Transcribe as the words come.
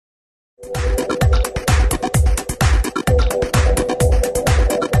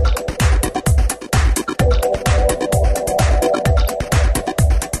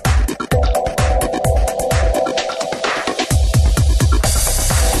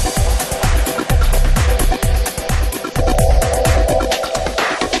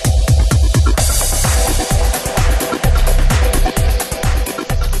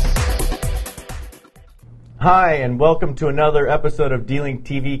Hi, and welcome to another episode of D-Link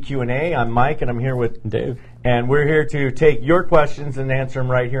TV Q&A. I'm Mike, and I'm here with Dave. And we're here to take your questions and answer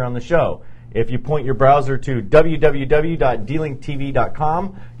them right here on the show. If you point your browser to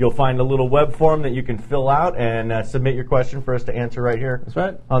www.dlinktv.com, you'll find a little web form that you can fill out and submit your question for us to answer right here. That's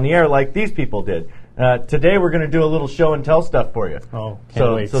right. On the air like these people did. Today we're going to do a little show and tell stuff for you. Oh,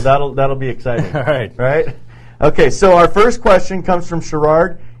 can't wait. So that'll be exciting. All right. Right? Okay, so our first question comes from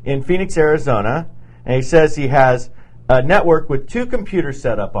Sherrard in Phoenix, Arizona. And he says he has a network with two computers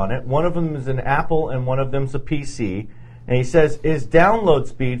set up on it. One of them is an Apple and one of them is a PC. And he says his download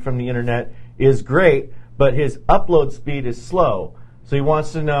speed from the internet is great, but his upload speed is slow. So he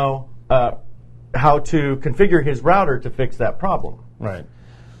wants to know how to configure his router to fix that problem. Right.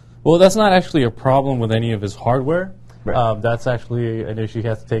 Well, that's not actually a problem with any of his hardware. Right. That's actually an issue he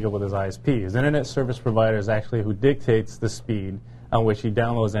has to take up with his ISP. His internet service provider is actually who dictates the speed on which he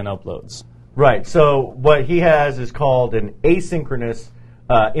downloads and uploads. Right. So what he has is called an asynchronous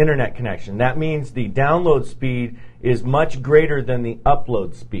internet connection. That means the download speed is much greater than the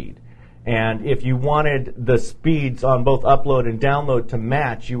upload speed. And if you wanted the speeds on both upload and download to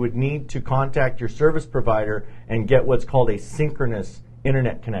match, you would need to contact your service provider and get what's called a synchronous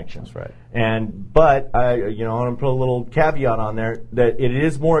internet connection. That's right. But I want to put a little caveat on there that it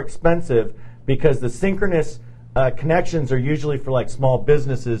is more expensive because the synchronous connections are usually for like small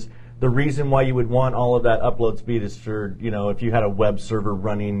businesses. The reason why you would want all of that upload speed is for, if you had a web server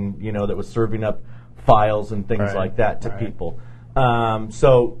running, that was serving up files and things like that to people.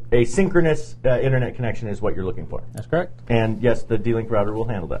 So a synchronous internet connection is what you're looking for. That's correct. And yes, the D-Link router will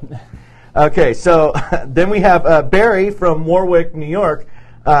handle that. Okay, so then we have Barry from Warwick, New York.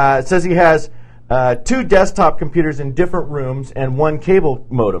 Says he has two desktop computers in different rooms and one cable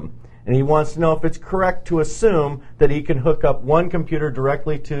modem. And he wants to know if it's correct to assume that he can hook up one computer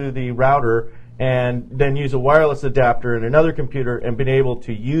directly to the router and then use a wireless adapter in another computer and be able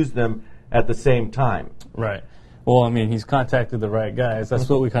to use them at the same time. Right. Well, he's contacted the right guys. That's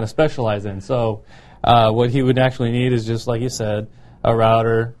what we kind of specialize in. So what he would actually need is just, like you said, a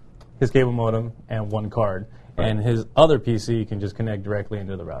router, his cable modem, and one card. Right. And his other PC can just connect directly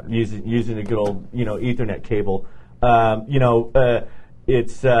into the router. Using a good old, Ethernet cable.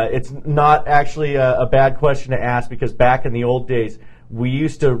 It's not actually a bad question to ask because back in the old days, we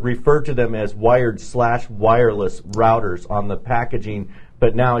used to refer to them as wired/wireless routers on the packaging,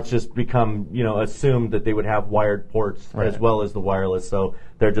 but now it's just become, assumed that they would have wired ports as well as the wireless, so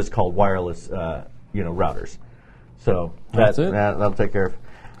they're just called wireless, routers. So that'll take care of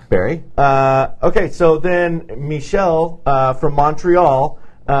Barry. Okay, so then Michelle from Montreal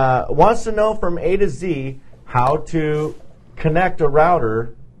wants to know from A to Z how to connect a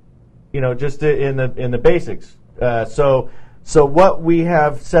router, just in the basics. So what we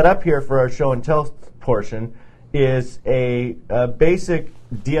have set up here for our show and tell portion is a basic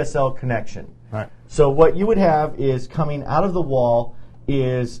DSL connection. Right. So what you would have is coming out of the wall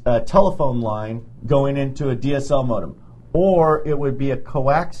is a telephone line going into a DSL modem, or it would be a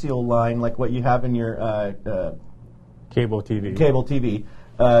coaxial line like what you have in your cable TV.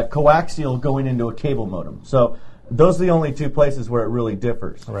 Coaxial going into a cable modem. So those are the only two places where it really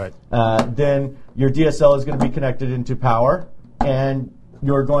differs. Right. Then your DSL is going to be connected into power, and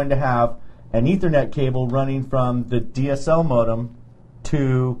you're going to have an Ethernet cable running from the DSL modem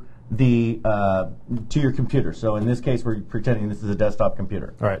to your computer. So in this case, we're pretending this is a desktop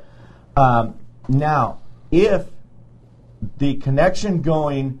computer. Right. Now, if the connection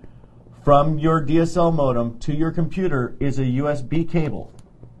going from your DSL modem to your computer is a USB cable,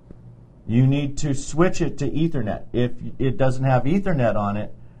 you need to switch it to Ethernet. If it doesn't have Ethernet on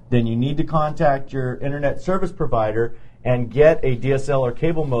it, then you need to contact your internet service provider and get a DSL or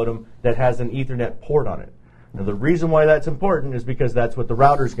cable modem that has an Ethernet port on it. Now, the reason why that's important is because that's what the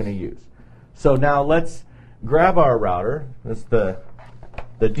router is going to use. So now let's grab our router. That's the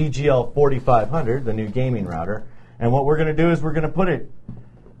DGL 4500, the new gaming router. And what we're going to do is we're going to put it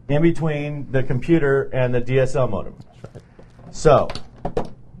in between the computer and the DSL modem. So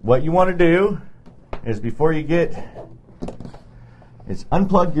what you want to do is before you is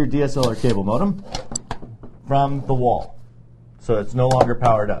unplug your DSL or cable modem from the wall so it's no longer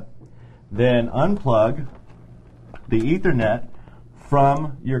powered up. Then unplug the Ethernet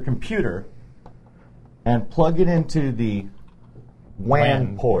from your computer and plug it into the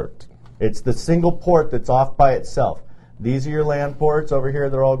WAN port. It's the single port that's off by itself. These are your LAN ports over here.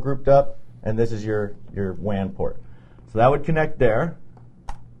 They're all grouped up, and this is your WAN port. So that would connect there.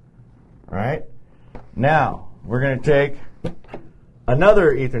 All right. Now, we're going to take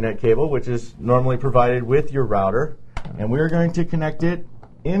another Ethernet cable, which is normally provided with your router, and we're going to connect it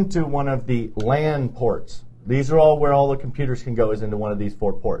into one of the LAN ports. These are all where all the computers can go, is into one of these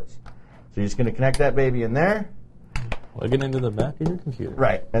 4 ports. So you're just going to connect that baby in there. Plug it into the back of your computer.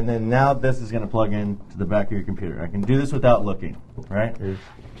 Right. And then now this is going to plug into the back of your computer. I can do this without looking, right? You're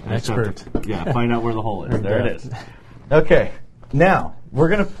an expert. Yeah, find out where the hole is. There it is. Okay. Now, we're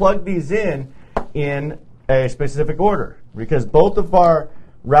going to plug these in a specific order because both of our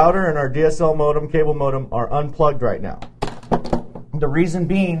router and our DSL modem, cable modem, are unplugged right now. The reason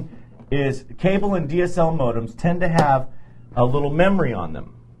being is cable and DSL modems tend to have a little memory on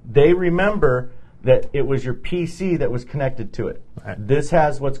them. They remember that it was your PC that was connected to it. Right. This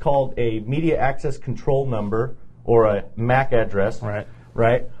has what's called a media access control number or a MAC address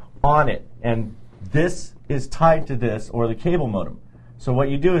right, on it. And this is tied to this or the cable modem. So what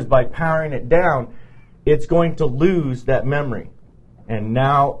you do is by powering it down, it's going to lose that memory. And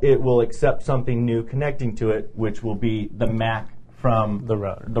now it will accept something new connecting to it, which will be the MAC from the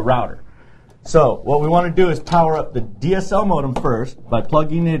router. So what we want to do is power up the DSL modem first by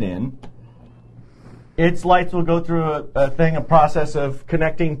plugging it in. Its lights will go through a process of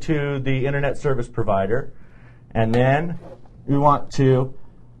connecting to the internet service provider. And then we want to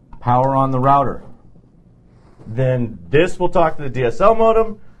power on the router. Then this will talk to the DSL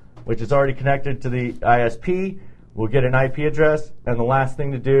modem, which is already connected to the ISP. We'll get an IP address. And the last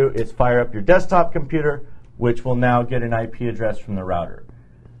thing to do is fire up your desktop computer, which will now get an IP address from the router.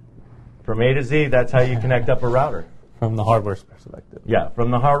 From A to Z, that's how you connect up a router. From the hardware perspective. Yeah, from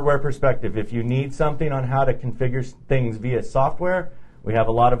the hardware perspective. If you need something on how to configure things via software, we have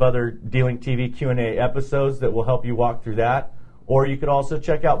a lot of other D-Link TV Q&A episodes that will help you walk through that. Or you could also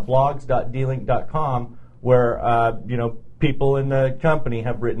check out blogs.dlink.com where people in the company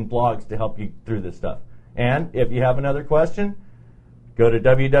have written blogs to help you through this stuff. And if you have another question, go to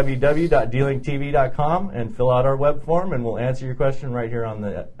www.dlinktv.com and fill out our web form, and we'll answer your question right here on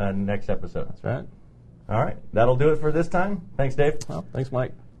the next episode. That's right. All right. That'll do it for this time. Thanks, Dave. Well, thanks,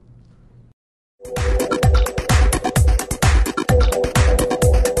 Mike.